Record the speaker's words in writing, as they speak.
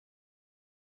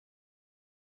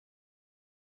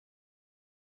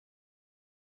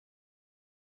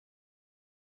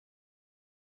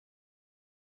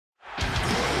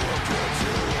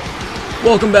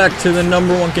Welcome back to the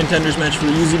 #1 contenders match for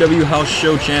the UZW House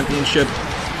Show Championship.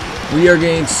 We are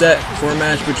getting set for a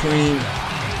match between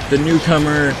the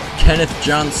newcomer Kenneth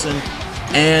Johnson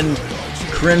and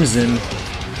Crimson.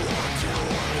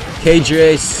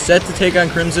 KJ set to take on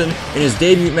Crimson in his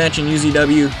debut match in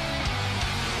UZW.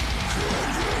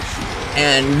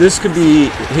 And this could be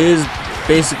his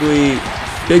basically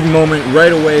big moment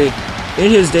right away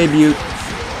in his debut,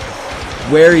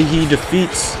 where he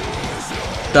defeats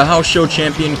the House Show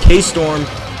champion K-Storm,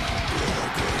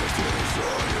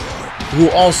 who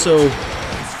also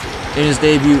in his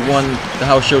debut won the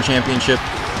House Show championship.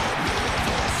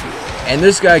 And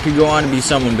this guy could go on to be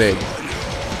someone big.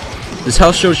 This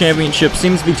House Show championship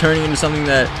seems to be turning into something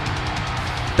that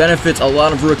benefits a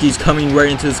lot of rookies coming right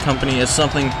into this company as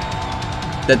something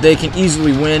that they can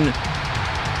easily win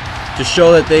to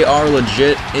show that they are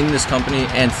legit in this company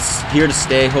and here to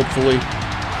stay, hopefully.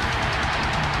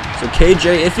 So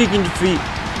KJ, if he can defeat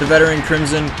the veteran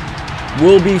Crimson,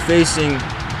 will be facing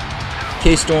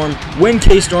K-Storm when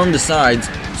K-Storm decides.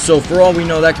 So for all we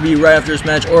know, that could be right after this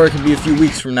match, or it could be a few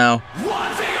weeks from now.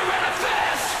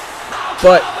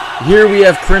 But here we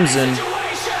have Crimson.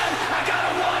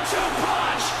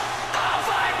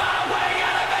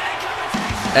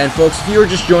 And folks, if you are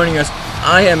just joining us,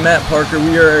 I am Matt Parker.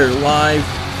 We are live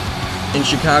in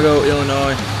Chicago,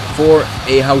 Illinois for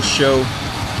a house show.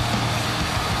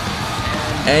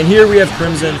 And here we have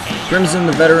Crimson. Crimson,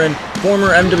 the veteran, former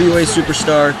MWA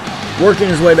superstar, working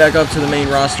his way back up to the main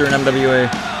roster in MWA.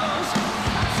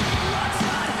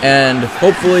 And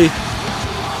hopefully,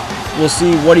 we'll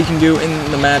see what he can do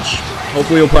in the match.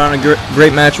 Hopefully, he'll put on a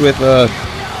great match with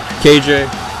KJ.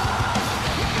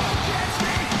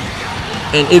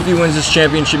 And if he wins this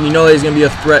championship, you know that he's going to be a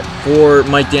threat for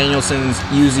Mike Danielson's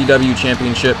UZW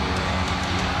championship.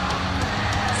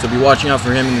 So be watching out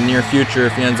for him in the near future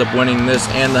if he ends up winning this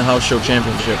and the House Show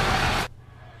championship.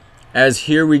 As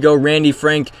here we go, Randy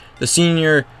Frank, the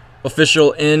senior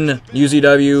official in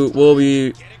UZW, will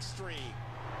be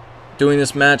doing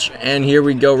this match. And here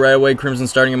we go right away, Crimson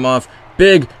starting him off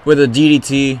big with a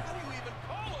DDT.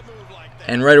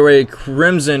 And right away,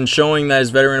 Crimson showing that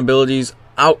his veteran abilities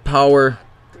outpower.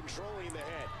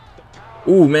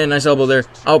 Ooh, man, nice elbow there.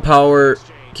 Outpower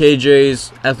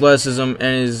KJ's athleticism and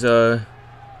his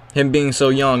him being so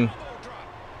young.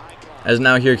 As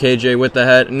now here KJ with the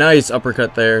head. Nice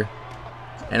uppercut there.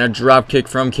 And a drop kick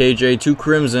from KJ to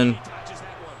Crimson.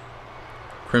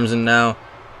 Crimson now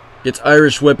gets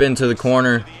Irish whip into the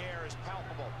corner.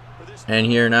 And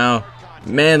here now.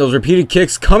 Man, those repeated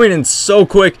kicks coming in so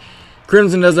quick.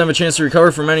 Crimson doesn't have a chance to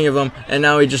recover from any of them. And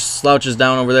now he just slouches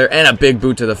down over there. And a big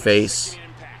boot to the face.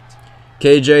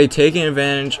 KJ taking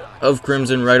advantage of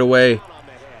Crimson right away.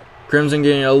 Crimson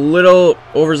getting a little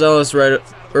overzealous right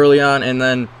early on, and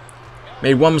then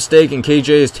made one mistake, and KJ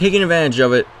is taking advantage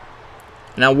of it.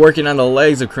 Now working on the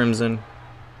legs of Crimson.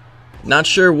 Not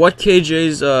sure what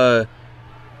KJ's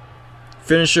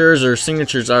finishers or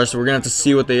signatures are, so we're going to have to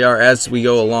see what they are as we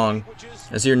go along.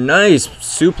 As here, nice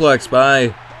suplex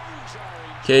by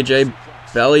KJ.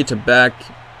 Belly to back,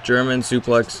 German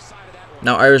suplex.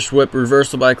 Now Irish whip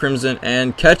reversal by Crimson,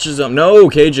 and catches him. No,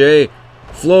 KJ.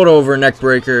 Float over neck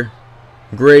breaker.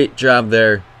 Great job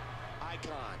there.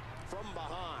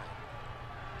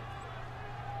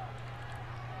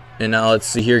 And now let's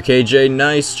see here, KJ,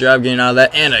 nice job getting out of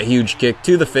that, and a huge kick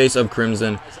to the face of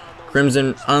Crimson.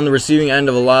 Crimson on the receiving end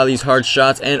of a lot of these hard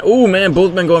shots, and oh man,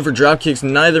 both men going for drop kicks.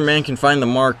 Neither man can find the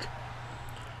mark.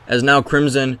 As now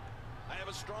Crimson,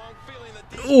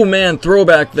 oh man,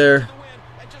 throwback there.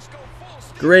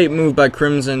 Great move by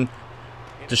Crimson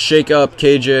to shake up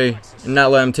KJ and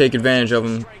not let him take advantage of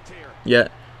him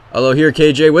yet. Although here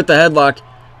KJ with the headlock,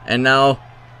 and now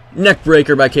neck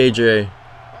breaker by KJ.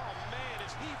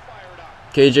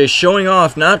 KJ showing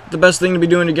off, not the best thing to be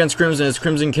doing against Crimson, as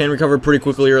Crimson can recover pretty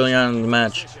quickly early on in the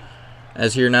match.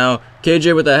 As here now,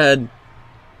 KJ with the head,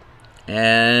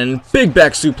 and big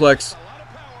back suplex.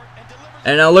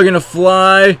 And now looking to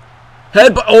fly,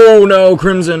 headbutt, oh no,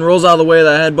 Crimson rolls out of the way of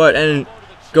that headbutt, and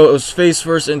goes face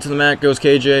first into the mat, goes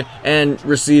KJ, and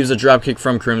receives a dropkick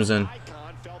from Crimson.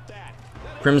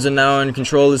 Crimson now in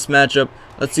control of this matchup.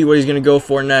 Let's see what he's going to go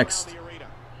for next.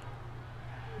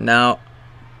 Now,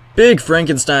 big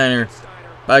Frankensteiner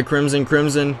by Crimson.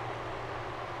 Crimson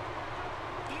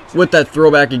with that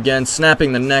throwback again,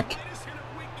 snapping the neck.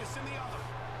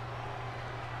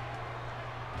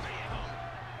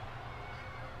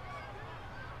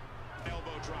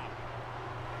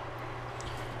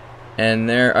 And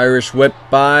there, Irish whip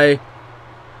by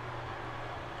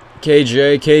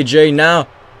KJ. KJ now,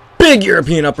 big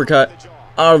European uppercut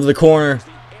out of the corner.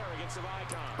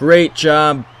 Great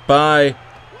job by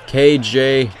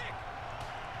KJ.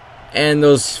 And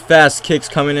those fast kicks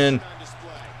coming in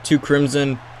to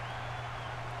Crimson.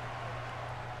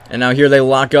 And now here they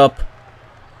lock up.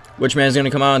 Which man's going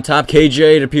to come out on top?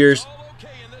 KJ, it appears.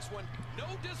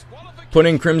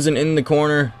 Putting Crimson in the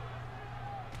corner.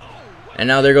 And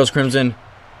now there goes Crimson.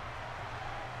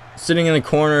 Sitting in the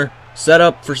corner. Set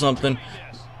up for something.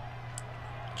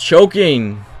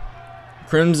 Choking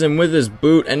Crimson with his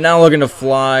boot. And now looking to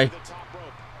fly.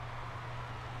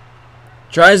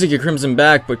 Tries to get Crimson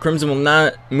back, but Crimson will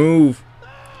not move.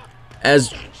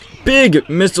 As big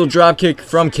missile dropkick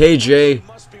from KJ.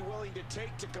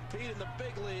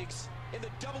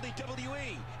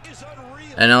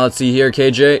 And now let's see here,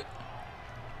 KJ.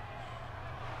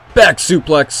 Back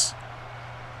suplex.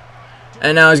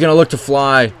 And now he's going to look to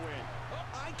fly.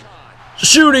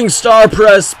 Shooting star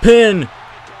press pin.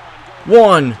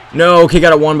 1. No, kick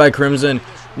out at 1 by Crimson.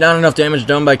 Not enough damage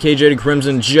done by KJ to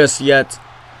Crimson just yet.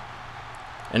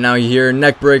 And now you hear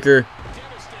neck breaker.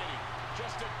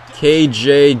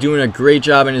 KJ doing a great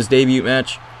job in his debut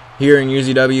match here in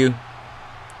UZW.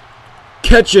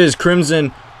 Catches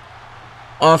Crimson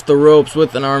off the ropes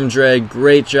with an arm drag.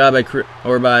 Great job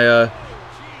by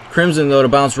Crimson, though, to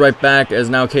bounce right back, as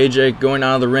now KJ going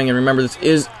out of the ring. And remember, this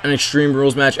is an Extreme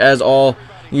Rules match, as all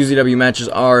UZW matches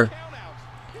are.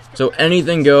 So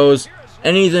anything goes.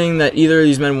 Anything that either of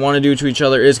these men want to do to each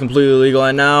other is completely legal.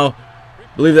 And now,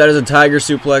 I believe that is a tiger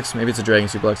suplex. Maybe it's a dragon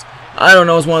suplex. I don't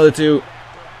know. It's one of the two.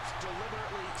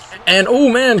 And, oh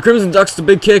man, Crimson ducks the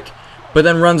big kick, but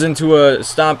then runs into a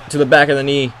stomp to the back of the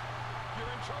knee.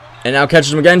 And now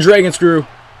catches him again. Dragon screw.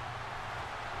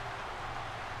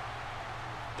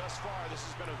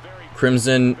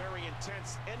 Crimson.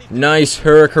 Nice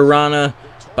Hurricanrana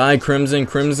by Crimson.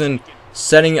 Crimson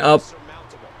setting up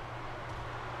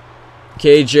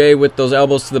KJ with those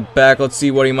elbows to the back. Let's see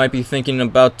what he might be thinking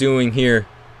about doing here.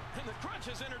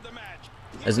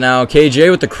 As now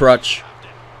KJ with the crutch.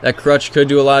 That crutch could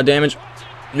do a lot of damage.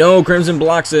 No, Crimson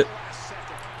blocks it.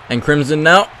 And Crimson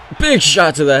now, big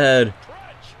shot to the head.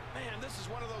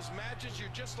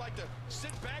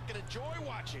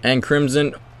 And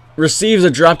Crimson receives a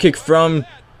dropkick from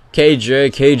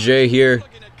KJ. KJ here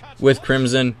with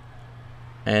Crimson.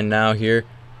 And now here,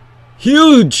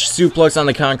 huge suplex on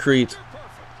the concrete.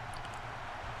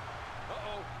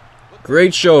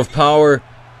 Great show of power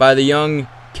by the young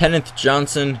Kenneth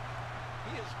Johnson.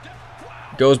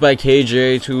 Goes by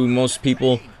KJ to most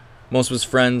people, most of his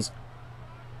friends.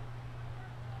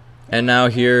 And now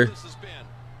here,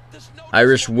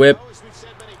 Irish whip.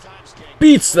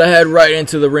 Beats the head right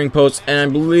into the ring post, and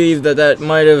I believe that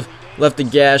might have left a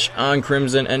gash on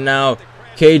Crimson. And now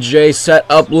KJ set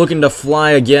up, looking to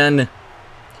fly again,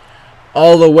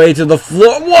 all the way to the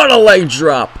floor. What a leg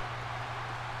drop!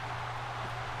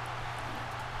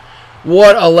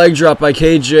 What a leg drop by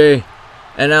KJ.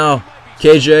 And now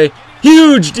KJ,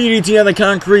 huge DDT on the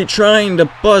concrete, trying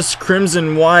to bust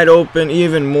Crimson wide open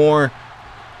even more.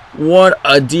 What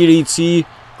a DDT.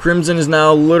 Crimson is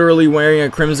now literally wearing a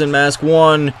Crimson mask.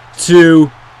 1,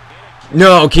 2.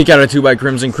 No, kick out of 2 by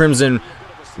Crimson. Crimson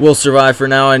will survive for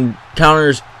now and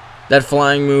counters that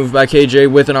flying move by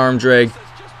KJ with an arm drag.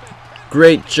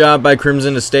 Great job by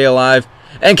Crimson to stay alive.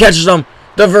 And catches him.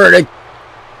 The verdict.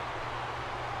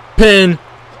 Pin.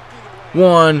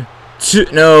 1, 2.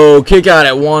 No, kick out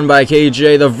at 1 by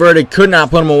KJ. The verdict could not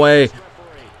put him away.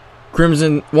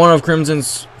 Crimson, one of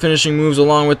Crimson's finishing moves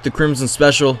along with the Crimson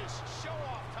special.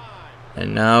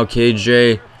 And now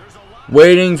KJ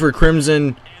waiting for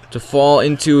Crimson to fall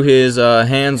into his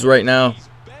hands right now.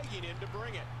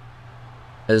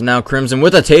 As now Crimson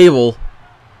with a table.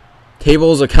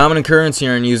 Table is a common occurrence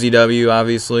here in UZW,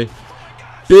 obviously.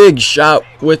 Big shot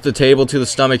with the table to the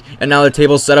stomach. And now the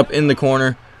table's set up in the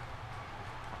corner.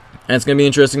 And it's going to be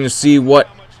interesting to see what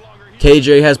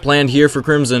KJ has planned here for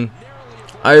Crimson.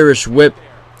 Irish whip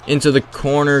into the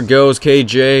corner goes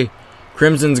KJ.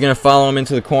 Crimson's going to follow him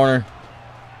into the corner.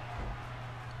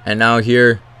 And now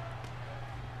here,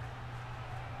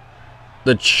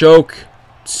 the choke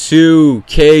to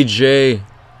KJ.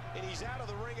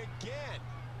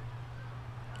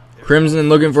 Crimson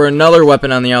looking for another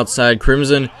weapon on the outside.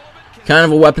 Crimson, kind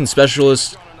of a weapon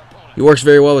specialist. He works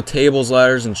very well with tables,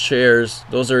 ladders, and chairs.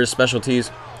 Those are his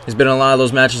specialties. He's been in a lot of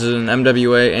those matches in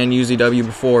MWA and UZW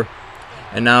before.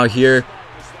 And now here,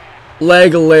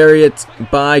 leg lariat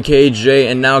by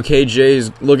KJ. And now KJ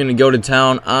is looking to go to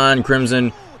town on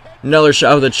Crimson. Another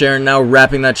shot with a chair, and now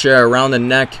wrapping that chair around the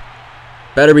neck.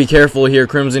 Better be careful here,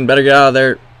 Crimson. Better get out of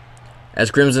there. As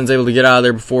Crimson's able to get out of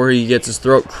there before he gets his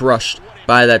throat crushed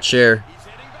by that chair.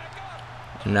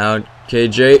 And now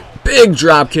KJ, big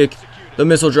drop kick the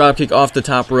missile dropkick off the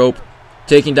top rope,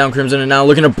 taking down Crimson, and now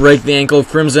looking to break the ankle of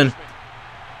Crimson.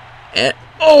 And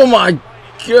oh my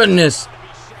goodness,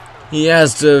 he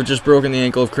has to have just broken the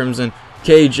ankle of Crimson.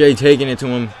 KJ taking it to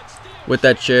him with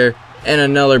that chair, and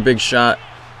another big shot.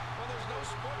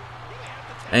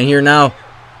 And here now,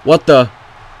 what the?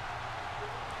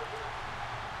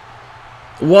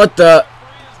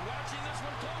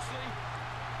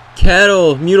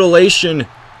 Cattle mutilation,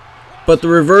 but the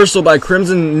reversal by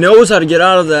Crimson knows how to get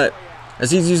out of that,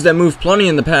 as he's used that move plenty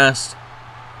in the past.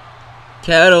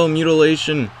 Cattle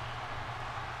mutilation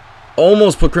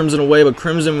almost put Crimson away, but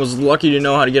Crimson was lucky to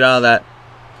know how to get out of that.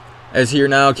 As here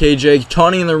now, KJ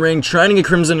taunting in the ring, trying to get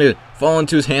Crimson to fall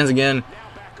into his hands again.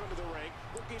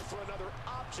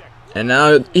 And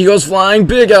now he goes flying,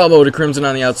 big elbow to Crimson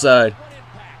on the outside.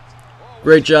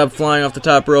 Great job flying off the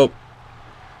top rope.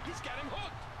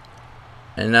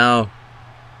 And now,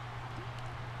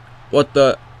 what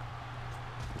the?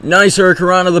 Nice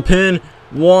Hurricanrana, the pin.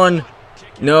 One.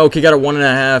 No, he got a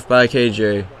 1.5 by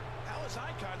KJ.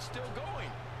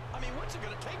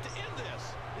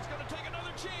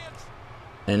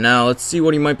 And now, let's see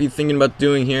what he might be thinking about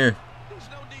doing here.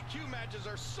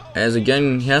 As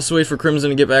again, he has to wait for Crimson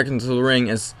to get back into the ring,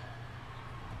 as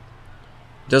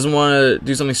doesn't want to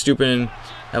do something stupid and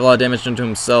have a lot of damage done to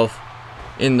himself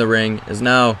in the ring. As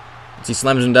now, he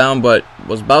slams him down, but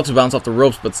was about to bounce off the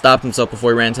ropes, but stopped himself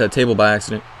before he ran into that table by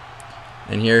accident.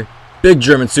 And here, big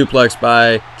German suplex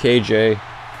by KJ.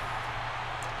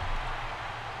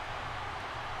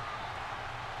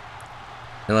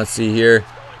 And let's see here,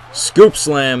 scoop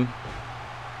slam.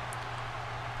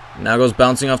 Now goes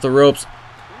bouncing off the ropes.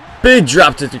 Big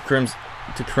drop to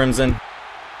Crimson.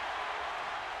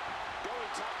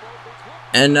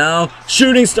 And now,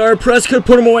 shooting star press could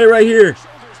put him away right here.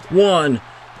 1,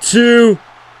 2,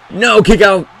 no, kick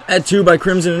out at 2 by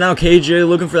Crimson, and now KJ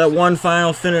looking for that one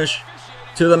final finish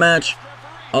to the match.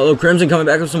 Although Crimson coming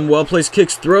back with some well-placed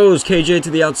kicks, throws KJ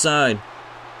to the outside.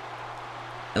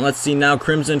 And let's see now,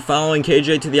 Crimson following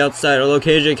KJ to the outside, although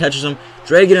KJ catches him,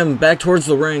 dragging him back towards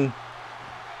the ring.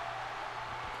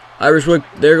 Irish whip,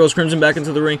 there goes Crimson back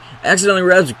into the ring, accidentally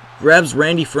grabs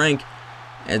Randy Frank,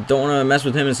 and don't want to mess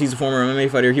with him as he's a former MMA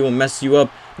fighter, he will mess you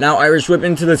up. Now Irish whip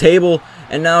into the table,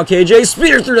 and now KJ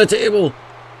spear through the table.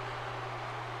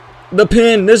 The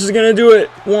pin, this is going to do it.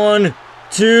 1,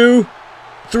 2,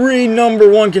 3, number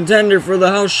 1 contender for the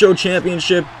House Show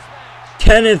Championship,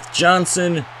 Kenneth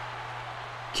Johnson.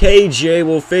 KJ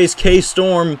will face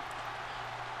K-Storm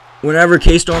whenever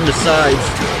K-Storm decides.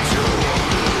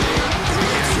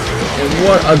 And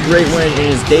what a great win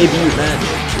in his debut match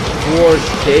for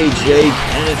KJ,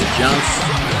 Kenneth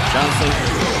Johnson.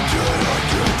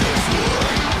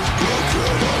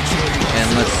 And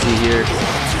let's see here.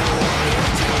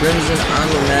 Crimson on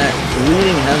the mat,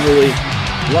 bleeding heavily.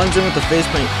 Runs in with the face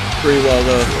paint pretty well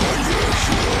though.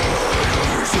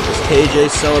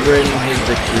 KJ celebrating his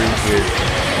victory here.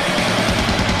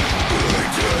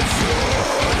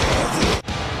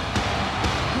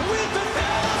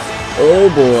 Oh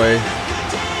boy.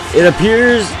 It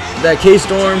appears that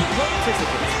K-Storm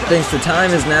thinks the time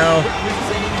is now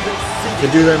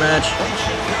to do their match.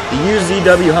 The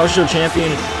UZW House Show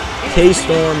Champion,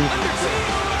 K-Storm,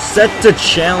 set to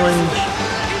challenge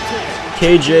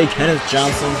KJ, Kenneth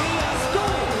Johnson.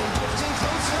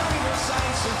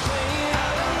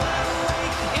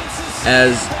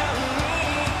 As,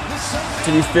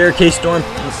 to be fair, K-Storm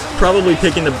probably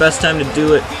picking the best time to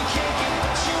do it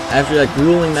after that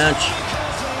grueling match.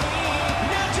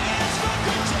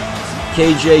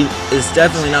 KJ is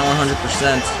definitely not 100%.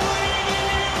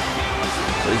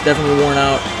 So he's definitely worn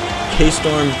out.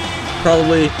 K-Storm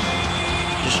probably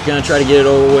just gonna try to get it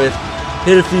over with.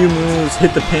 Hit a few moves,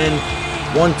 hit the pin.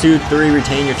 1, 2, 3,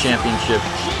 retain your championship.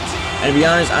 And to be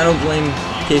honest, I don't blame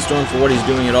K-Storm for what he's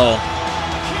doing at all.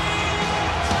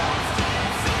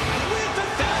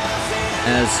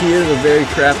 As he is a very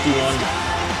crafty one.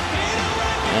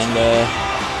 And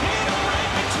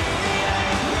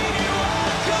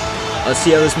let's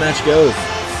see how this match goes. I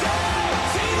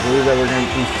believe that we're going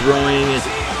to be throwing it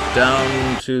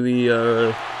down to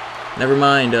the, never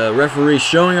mind, referee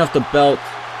showing off the belt.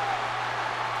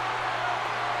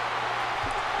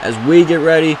 As we get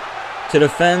ready to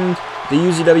defend the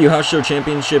UZW House Show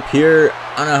Championship here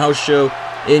on a house show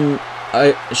in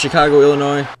Chicago,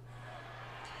 Illinois.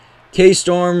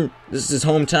 K-Storm, this is his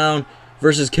hometown,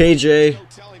 versus KJ.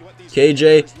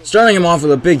 KJ starting him off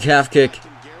with a big calf kick,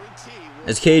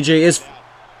 as KJ is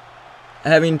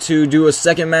having to do a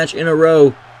second match in a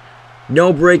row.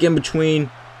 No break in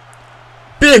between.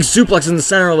 Big suplex in the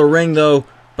center of the ring though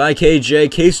by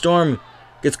KJ. K-Storm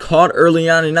Gets caught early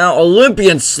on, and now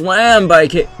Olympian slam by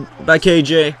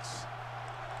KJ.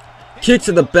 Kick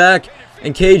to the back,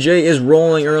 and KJ is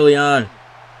rolling early on.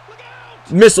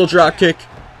 Missile drop kick.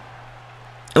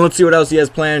 And let's see what else he has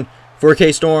planned for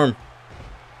K-Storm.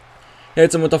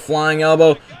 Hits him with a flying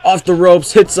elbow. Off the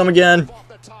ropes. Hits him again.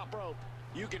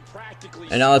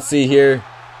 And now let's see here.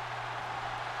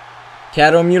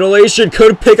 Cattle mutilation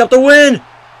could pick up the win.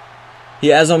 He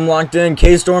has him locked in.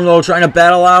 K-Storm, though, trying to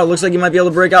battle out. Looks like he might be able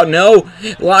to break out. No.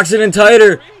 Locks it in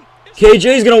tighter.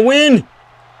 KJ's going to win.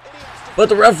 But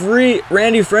the referee,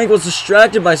 Randy Frank, was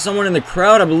distracted by someone in the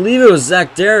crowd. I believe it was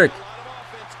Zach Derrick.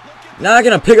 Not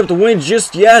going to pick up the win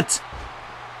just yet.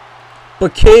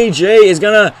 But KJ is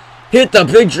going to hit the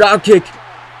big drop kick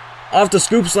off the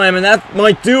scoop slam, and that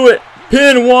might do it.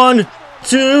 Pin 1,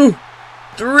 2,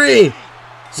 3.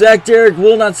 Zach Derrick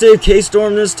will not save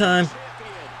K-Storm this time,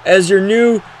 as your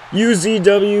new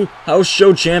UZW House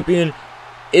Show champion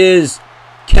is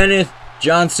Kenneth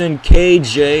Johnson,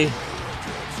 KJ.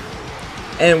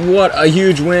 And what a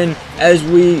huge win as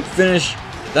we finish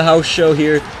the house show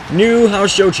here. New house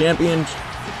show champion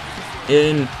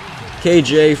in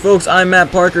KJ. Folks, I'm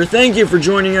Matt Parker. Thank you for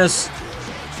joining us.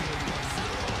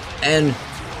 And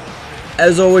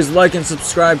as always, like and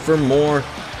subscribe for more.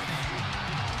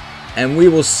 And we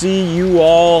will see you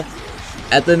all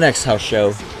at the next house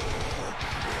show.